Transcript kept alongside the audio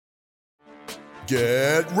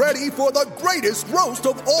Get ready for the greatest roast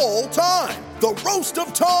of all time, the Roast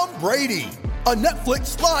of Tom Brady, a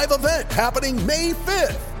Netflix live event happening May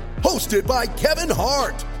 5th. Hosted by Kevin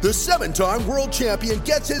Hart, the 7-time world champion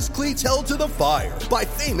gets his cleats held to the fire by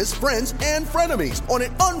famous friends and frenemies on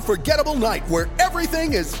an unforgettable night where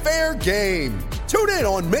everything is fair game. Tune in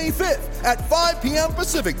on May 5th at 5 p.m.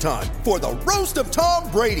 Pacific time for the Roast of Tom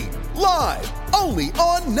Brady, live only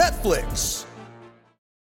on Netflix.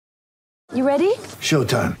 You ready?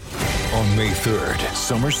 Showtime. On May 3rd,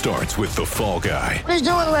 summer starts with The Fall Guy. Let's do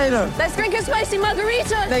it later. Let's drink a spicy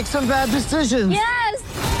margarita. Make some bad decisions. Yes!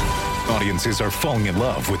 Audiences are falling in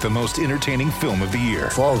love with the most entertaining film of the year.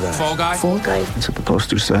 Fall Guy. Fall Guy? Fall guy. That's what the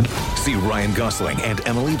poster said. See Ryan Gosling and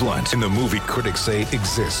Emily Blunt in the movie critics say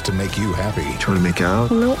exists to make you happy. Trying to make it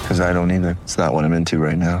out? Nope. Because I don't either. It's not what I'm into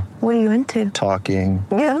right now. What are you into? Talking.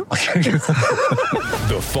 Yeah.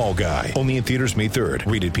 The Fall Guy. Only in theaters May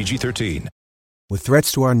 3rd. Rated PG-13. With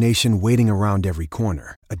threats to our nation waiting around every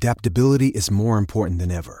corner, adaptability is more important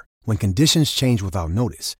than ever. When conditions change without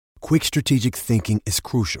notice, quick strategic thinking is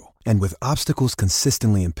crucial. And with obstacles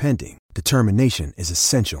consistently impending, determination is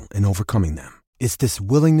essential in overcoming them. It's this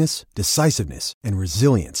willingness, decisiveness, and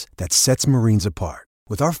resilience that sets Marines apart.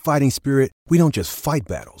 With our fighting spirit, we don't just fight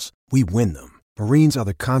battles, we win them. Marines are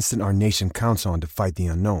the constant our nation counts on to fight the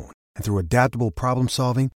unknown. And through adaptable problem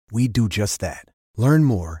solving, we do just that. Learn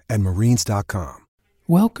more at marines.com.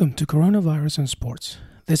 Welcome to Coronavirus and Sports.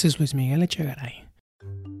 This is Luis Miguel Echegaray.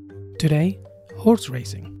 Today, horse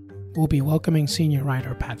racing. We'll be welcoming senior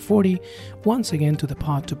rider Pat Forty once again to the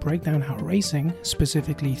pod to break down how racing,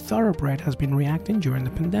 specifically thoroughbred, has been reacting during the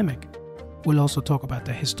pandemic. We'll also talk about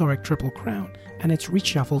the historic Triple Crown and its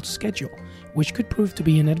reshuffled schedule, which could prove to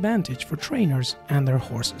be an advantage for trainers and their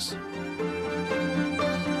horses.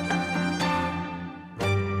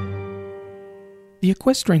 The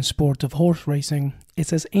equestrian sport of horse racing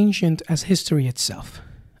is as ancient as history itself,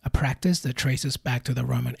 a practice that traces back to the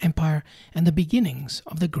Roman Empire and the beginnings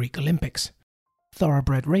of the Greek Olympics.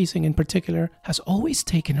 Thoroughbred racing in particular has always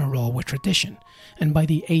taken a role with tradition, and by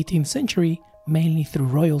the 18th century, mainly through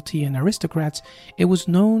royalty and aristocrats, it was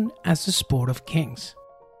known as the sport of kings.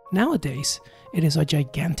 Nowadays, it is a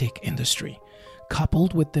gigantic industry,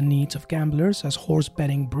 coupled with the needs of gamblers as horse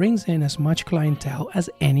betting brings in as much clientele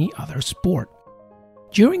as any other sport.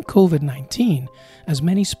 During COVID-19, as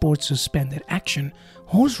many sports suspended action,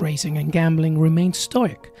 horse racing and gambling remained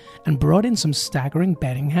stoic and brought in some staggering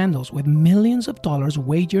betting handles with millions of dollars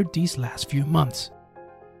wagered these last few months.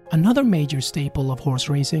 Another major staple of horse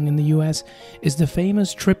racing in the US is the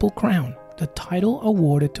famous Triple Crown, the title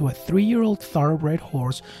awarded to a 3-year-old thoroughbred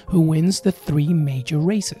horse who wins the 3 major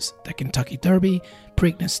races, the Kentucky Derby,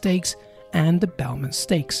 Preakness Stakes, and the Belmont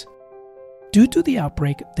Stakes. Due to the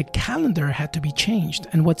outbreak, the calendar had to be changed,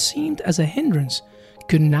 and what seemed as a hindrance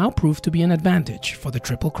could now prove to be an advantage for the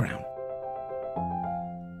Triple Crown.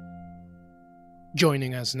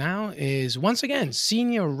 Joining us now is, once again,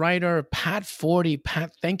 senior writer Pat Forty.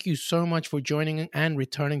 Pat, thank you so much for joining and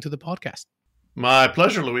returning to the podcast. My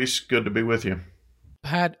pleasure, Luis. Good to be with you.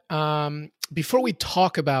 Pat, before we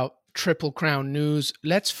talk about Triple Crown news,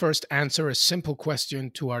 let's first answer a simple question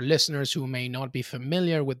to our listeners who may not be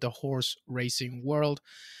familiar with the horse racing world.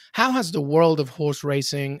 How has the world of horse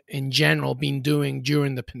racing in general been doing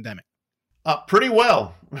during the pandemic? Pretty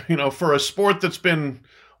well. For a sport that's been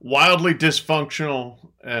wildly dysfunctional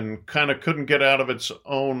and kind of couldn't get out of its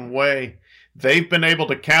own way, they've been able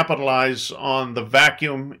to capitalize on the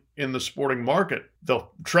vacuum in the sporting market. The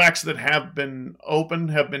tracks that have been open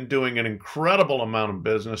have been doing an incredible amount of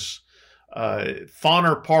business.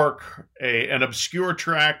 Fauner Park, an obscure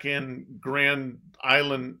track in Grand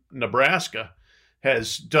Island, Nebraska,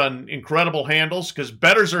 has done incredible handles because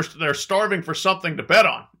bettors they're starving for something to bet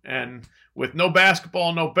on. And with no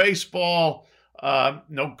basketball, no baseball,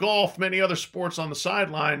 no golf, many other sports on the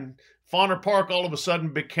sideline, Fauner Park all of a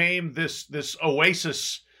sudden became this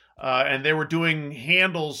oasis, and they were doing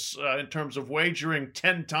handles in terms of wagering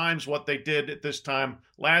 10 times what they did at this time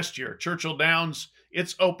last year. Churchill Downs,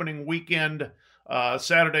 its opening weekend,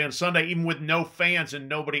 Saturday and Sunday, even with no fans and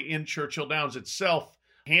nobody in Churchill Downs itself,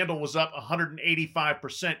 handle was up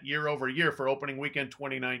 185% year over year for opening weekend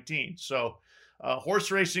 2019. So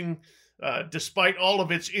horse racing, despite all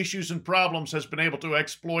of its issues and problems, has been able to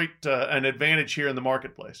exploit an advantage here in the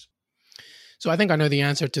marketplace. So I think I know the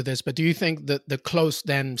answer to this, but do you think that the close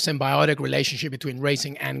then symbiotic relationship between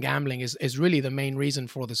racing and gambling is really the main reason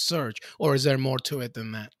for the surge, or is there more to it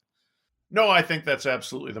than that? No, I think that's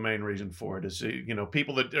absolutely the main reason for it is,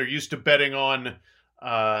 people that are used to betting on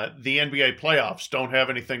the NBA playoffs don't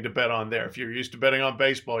have anything to bet on there. If you're used to betting on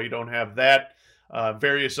baseball, you don't have that.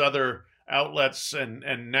 Various other outlets,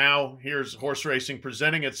 and now here's horse racing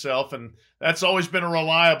presenting itself, and that's always been a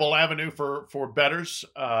reliable avenue for bettors.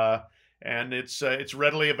 And it's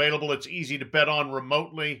readily available. It's easy to bet on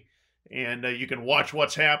remotely, and you can watch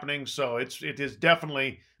what's happening. So it has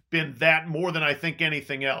definitely been that more than I think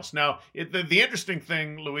anything else. Now, the interesting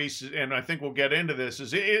thing, Luis, and I think we'll get into this,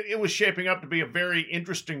 is it was shaping up to be a very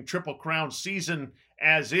interesting Triple Crown season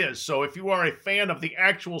as is. So if you are a fan of the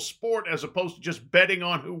actual sport as opposed to just betting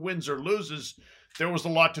on who wins or loses, there was a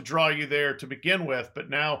lot to draw you there to begin with. But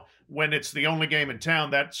now, when it's the only game in town,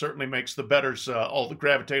 that certainly makes the bettors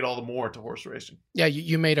gravitate all the more to horse racing. Yeah,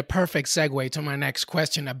 you made a perfect segue to my next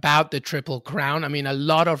question about the Triple Crown. I mean, a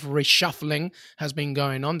lot of reshuffling has been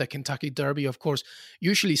going on. The Kentucky Derby, of course,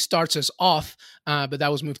 usually starts us off, but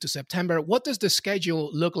that was moved to September. What does the schedule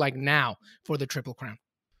look like now for the Triple Crown?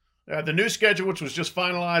 The new schedule, which was just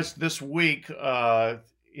finalized this week,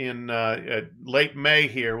 in late May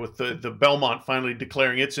here, with the Belmont finally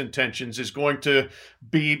declaring its intentions, is going to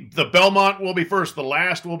be the Belmont will be first, the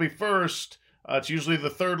last will be first. It's usually the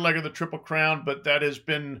third leg of the Triple Crown, but that has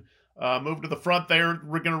been moved to the front there.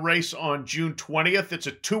 We're going to race on June 20th. It's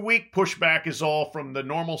a 2-week pushback is all from the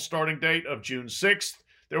normal starting date of June 6th.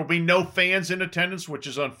 There will be no fans in attendance, which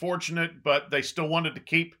is unfortunate, but they still wanted to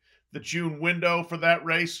keep the June window for that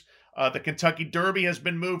race. The Kentucky Derby has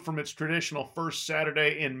been moved from its traditional first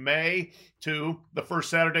Saturday in May to the first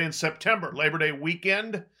Saturday in September, Labor Day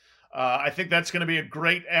weekend. I think that's going to be a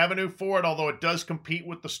great avenue for it, although it does compete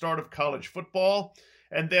with the start of college football.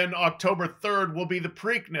 And then October 3rd will be the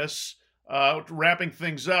Preakness, wrapping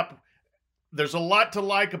things up. There's a lot to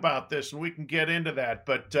like about this, and we can get into that.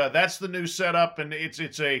 But that's the new setup, and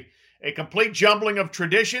it's a complete jumbling of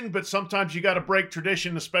tradition, but sometimes you got to break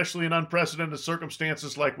tradition, especially in unprecedented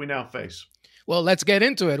circumstances like we now face. Well, let's get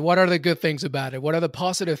into it. What are the good things about it? What are the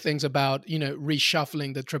positive things about,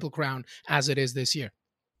 reshuffling the Triple Crown as it is this year?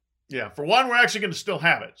 Yeah, for one, we're actually going to still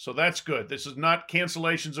have it, so that's good. This is not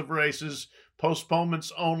cancellations of races,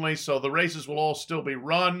 postponements only, so the races will all still be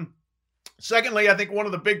run. Secondly, I think one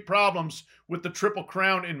of the big problems with the Triple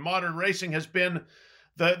Crown in modern racing has been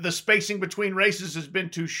the spacing between races has been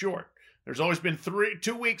too short. There's always been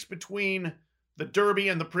 2 weeks between the Derby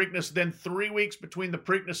and the Preakness, then 3 weeks between the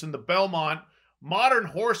Preakness and the Belmont. Modern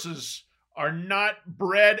horses are not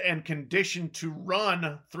bred and conditioned to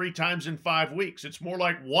run 3 times in 5 weeks. It's more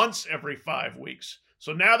like once every 5 weeks.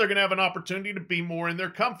 So now they're going to have an opportunity to be more in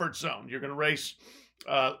their comfort zone. You're going to race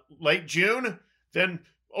late June, then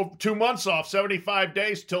 2 months off, 75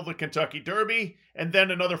 days till the Kentucky Derby, and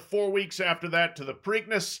then another 4 weeks after that to the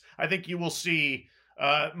Preakness. I think you will see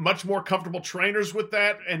much more comfortable trainers with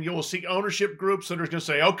that, and you will see ownership groups that are going to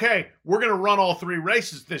say, okay, we're going to run all 3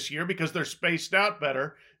 races this year because they're spaced out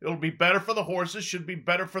better. It'll be better for the horses, should be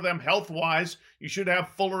better for them health-wise. You should have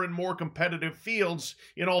fuller and more competitive fields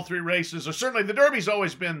in all 3 races. Or certainly the Derby's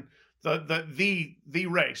always been the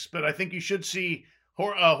race, but I think you should see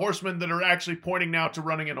horsemen that are actually pointing now to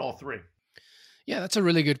running in all 3. Yeah, that's a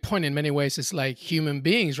really good point. In many ways, it's like human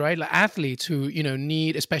beings, right? Like athletes who,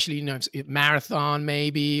 need, especially, marathon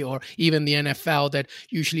maybe, or even the NFL that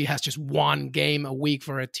usually has just one game a week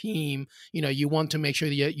for a team. You want to make sure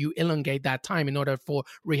that you elongate that time in order for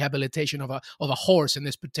rehabilitation of a horse in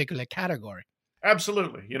this particular category.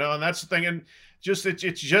 Absolutely. And that's the thing. And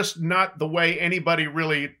it's just not the way anybody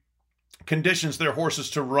really conditions their horses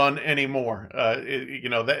to run anymore.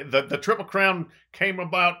 The Triple Crown came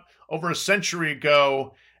about over a century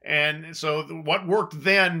ago, and so what worked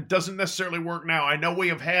then doesn't necessarily work now. I know we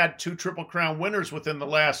have had 2 Triple Crown winners within the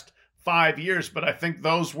last 5 years, but I think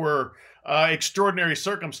those were extraordinary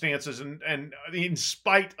circumstances, and in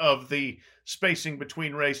spite of the spacing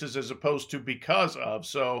between races as opposed to because of.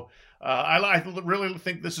 So I really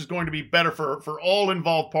think this is going to be better for all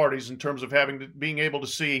involved parties in terms of being able to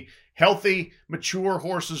see healthy, mature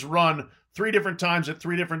horses run 3 different times at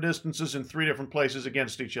 3 different distances in 3 different places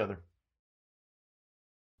against each other.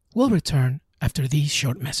 We'll return after these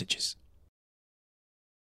short messages.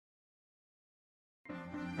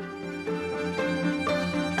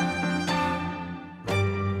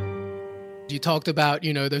 You talked about,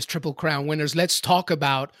 those Triple Crown winners. Let's talk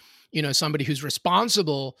about, somebody who's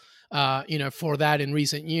responsible, for that in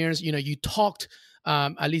recent years. You talked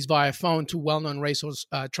at least via phone, to well-known racehorse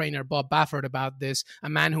trainer Bob Baffert about this, a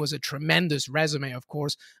man who has a tremendous resume, of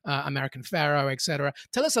course, American Pharoah, etc.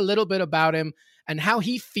 Tell us a little bit about him and how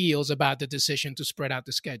he feels about the decision to spread out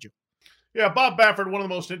the schedule. Yeah, Bob Baffert, one of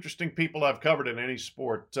the most interesting people I've covered in any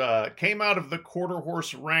sport, came out of the quarter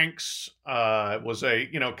horse ranks, was a,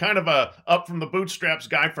 kind of a up from the bootstraps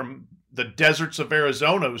guy from the deserts of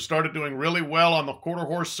Arizona, who started doing really well on the quarter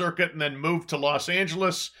horse circuit and then moved to Los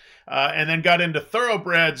Angeles and then got into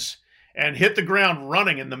thoroughbreds and hit the ground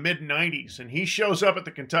running in the mid-90s. And he shows up at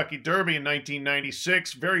the Kentucky Derby in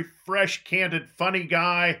 1996, very fresh, candid, funny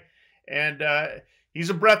guy. And he's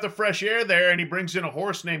a breath of fresh air there, and he brings in a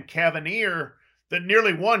horse named Cavanier that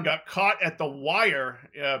nearly won, got caught at the wire,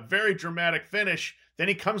 very dramatic finish. Then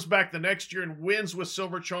he comes back the next year and wins with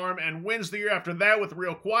Silver Charm and wins the year after that with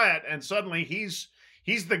Real Quiet. And suddenly he's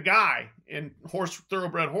the guy in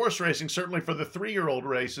thoroughbred horse racing, certainly for the 3-year-old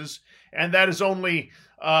races. And that has only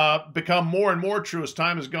become more and more true as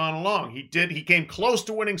time has gone along. He came close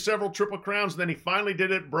to winning several Triple Crowns. Then he finally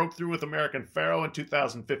did it, broke through with American Pharoah in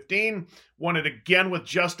 2015, won it again with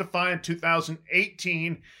Justify in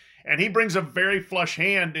 2018. And he brings a very flush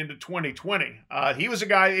hand into 2020. He was a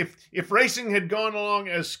guy, if racing had gone along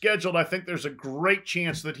as scheduled, I think there's a great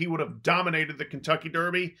chance that he would have dominated the Kentucky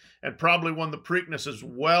Derby and probably won the Preakness as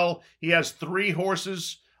well. He has 3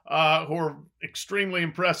 horses who are extremely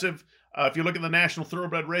impressive. If you look at the National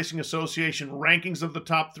Thoroughbred Racing Association rankings of the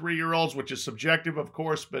top 3-year-olds, which is subjective, of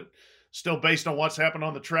course, but still based on what's happened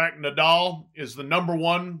on the track, Nadal is the number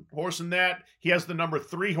 1 horse in that. He has the number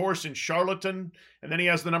 3 horse in Charlatan, and then he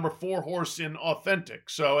has the number 4 horse in Authentic.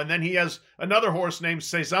 And then he has another horse named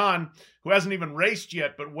Cezanne, who hasn't even raced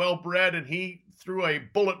yet, but well-bred, and he threw a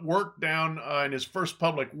bullet work down in his first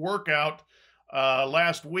public workout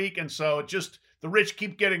last week, and so the rich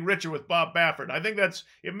keep getting richer with Bob Baffert. I think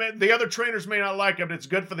the other trainers may not like it, but it's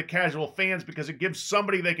good for the casual fans because it gives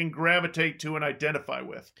somebody they can gravitate to and identify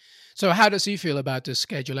with. So how does he feel about this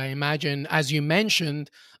schedule? I imagine, as you mentioned,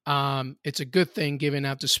 it's a good thing given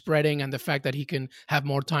out the spreading and the fact that he can have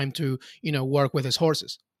more time to, work with his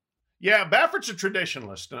horses. Yeah, Baffert's a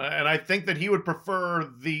traditionalist, and I think that he would prefer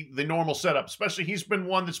the normal setup, especially he's been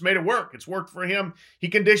one that's made it work. It's worked for him. He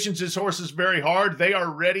conditions his horses very hard. They are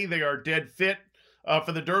ready. They are dead fit.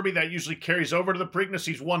 For the Derby, that usually carries over to the Preakness.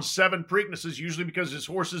 He's won 7 Preaknesses, usually because his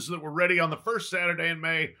horses that were ready on the first Saturday in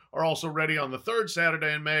May are also ready on the third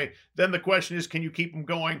Saturday in May. Then the question is, can you keep them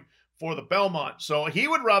going for the Belmont? So he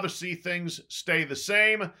would rather see things stay the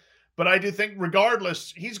same. But I do think,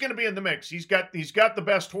 regardless, he's going to be in the mix. He's got the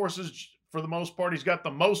best horses for the most part. He's got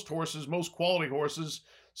the most horses, most quality horses.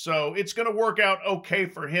 So it's going to work out okay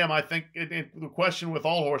for him. I think the question with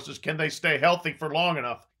all horses, can they stay healthy for long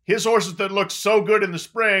enough? His horses that look so good in the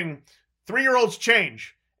spring, 3-year-olds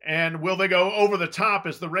change. And will they go over the top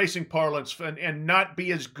as the racing parlance and not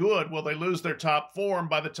be as good? Will they lose their top form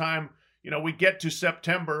by the time, we get to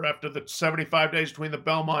September after the 75 days between the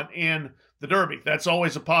Belmont and the Derby? That's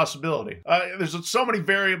always a possibility. There's so many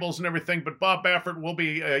variables and everything, but Bob Baffert will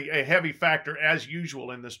be a heavy factor as usual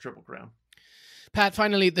in this Triple Crown. Pat,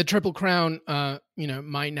 finally, the Triple Crown,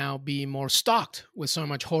 might now be more stocked with so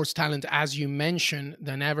much horse talent, as you mentioned,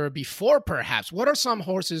 than ever before, perhaps. What are some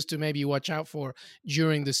horses to maybe watch out for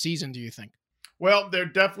during the season, do you think? Well, they're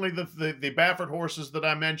definitely the Baffert horses that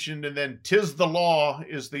I mentioned, and then Tiz the Law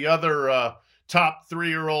is the other top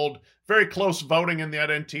 3-year-old. Very close voting in that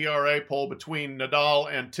NTRA poll between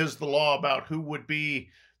Nadal and Tiz the Law about who would be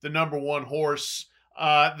the number 1 horse.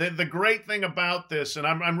 The great thing about this, and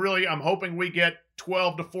I'm hoping we get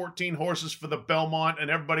 12 to 14 horses for the Belmont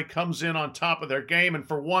and everybody comes in on top of their game. And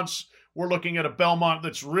for once, we're looking at a Belmont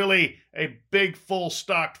that's really a big, full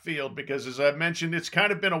stocked field because, as I mentioned, it's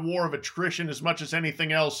kind of been a war of attrition as much as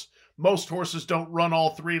anything else. Most horses don't run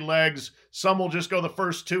all 3 legs. Some will just go the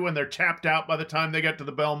first 2 and they're tapped out by the time they get to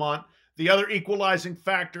the Belmont. The other equalizing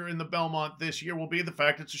factor in the Belmont this year will be the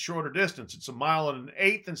fact it's a shorter distance. It's 1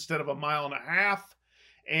 1/8 instead of 1.5 miles.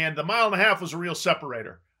 And the 1.5 miles was a real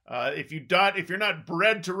separator. If you're not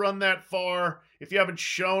bred to run that far, if you haven't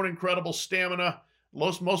shown incredible stamina,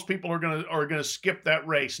 most people are gonna skip that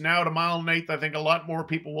race. Now at 1.8 miles, I think a lot more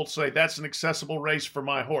people will say that's an accessible race for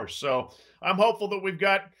my horse. So I'm hopeful that we've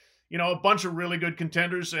got a bunch of really good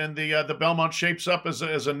contenders, and the Belmont shapes up as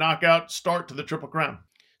a knockout start to the Triple Crown.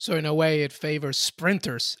 So in a way, it favors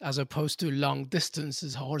sprinters as opposed to long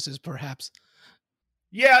distances horses, perhaps.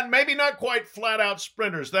 Yeah, maybe not quite flat-out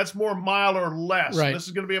sprinters. That's more mile or less. Right. This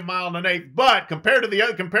is going to be 1.8 miles. But compared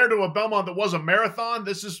to a Belmont that was a marathon,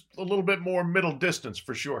 this is a little bit more middle distance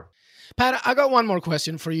for sure. Pat, I got one more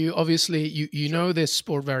question for you. Obviously, you know this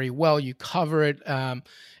sport very well. You cover it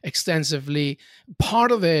extensively.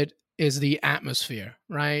 Part of it is the atmosphere,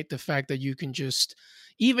 right? The fact that you can just,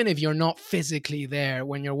 even if you're not physically there,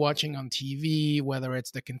 when you're watching on TV, whether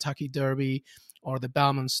it's the Kentucky Derby or the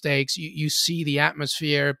Belmont Stakes, you see the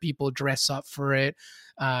atmosphere, people dress up for it,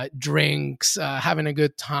 drinks, having a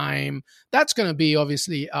good time. That's going to be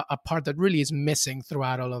obviously a part that really is missing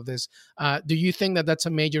throughout all of this. Do you think that that's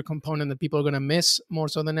a major component that people are going to miss more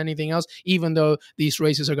so than anything else, even though these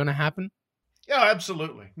races are going to happen? Yeah,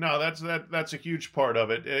 absolutely. No, that's a huge part of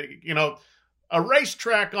it. A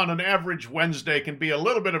racetrack on an average Wednesday can be a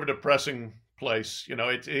little bit of a depressing place. You're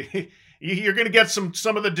going to get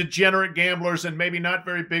some of the degenerate gamblers and maybe not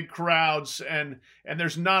very big crowds, and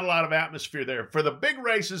there's not a lot of atmosphere there. For the big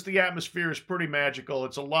races, the atmosphere is pretty magical.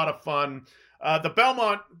 It's a lot of fun. The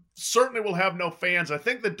Belmont certainly will have no fans. I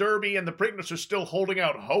think the Derby and the Preakness are still holding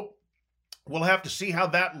out hope. We'll have to see how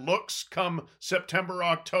that looks come September,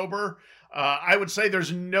 October. I would say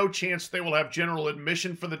there's no chance they will have general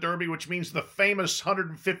admission for the Derby, which means the famous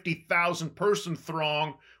 150,000 person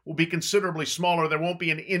throng will be considerably smaller. There won't be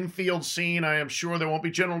an infield scene. I am sure there won't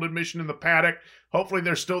be general admission in the paddock. Hopefully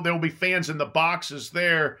there will be fans in the boxes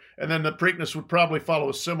there, and then the Preakness would probably follow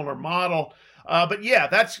a similar model. But yeah,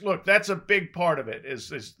 that's a big part of it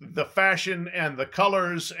is the fashion and the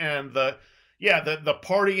colors and the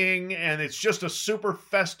partying, and it's just a super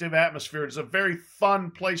festive atmosphere. It's a very fun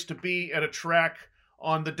place to be at a track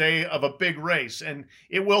on the day of a big race, and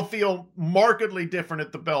it will feel markedly different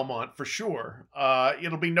at the Belmont for sure.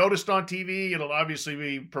 It'll be noticed on TV. It'll obviously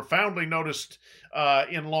be profoundly noticed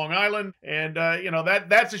in Long Island, and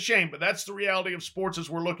that's a shame, but that's the reality of sports as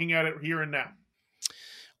we're looking at it here and now.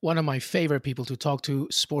 One of my favorite people to talk to,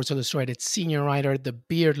 Sports Illustrated senior writer. The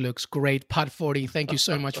beard looks great. Pat Forty, thank you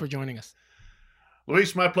so much for joining us.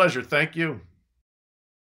 Luis, my pleasure. Thank you.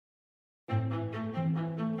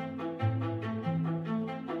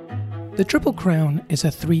 The Triple Crown is a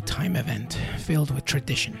 3-time event filled with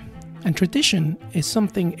tradition. And tradition is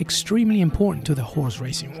something extremely important to the horse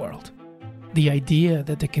racing world. The idea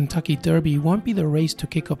that the Kentucky Derby won't be the race to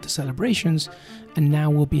kick off the celebrations and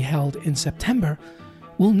now will be held in September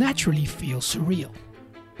will naturally feel surreal.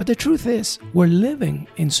 But the truth is, we're living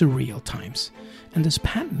in surreal times. And as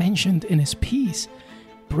Pat mentioned in his piece,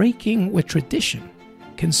 breaking with tradition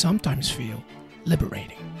can sometimes feel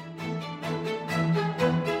liberating.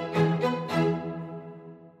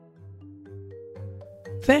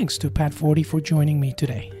 Thanks to Pat Forty for joining me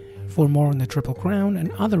today. For more on the Triple Crown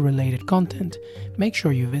and other related content, make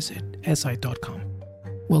sure you visit si.com.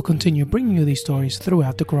 We'll continue bringing you these stories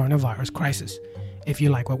throughout the coronavirus crisis. If you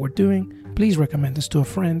like what we're doing, please recommend us to a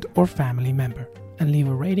friend or family member and leave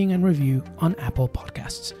a rating and review on Apple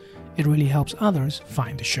Podcasts. It really helps others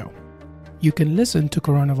find the show. You can listen to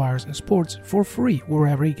Coronavirus and Sports for free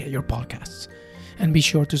wherever you get your podcasts. And be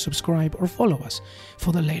sure to subscribe or follow us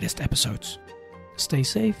for the latest episodes. Stay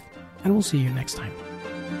safe, and we'll see you next time.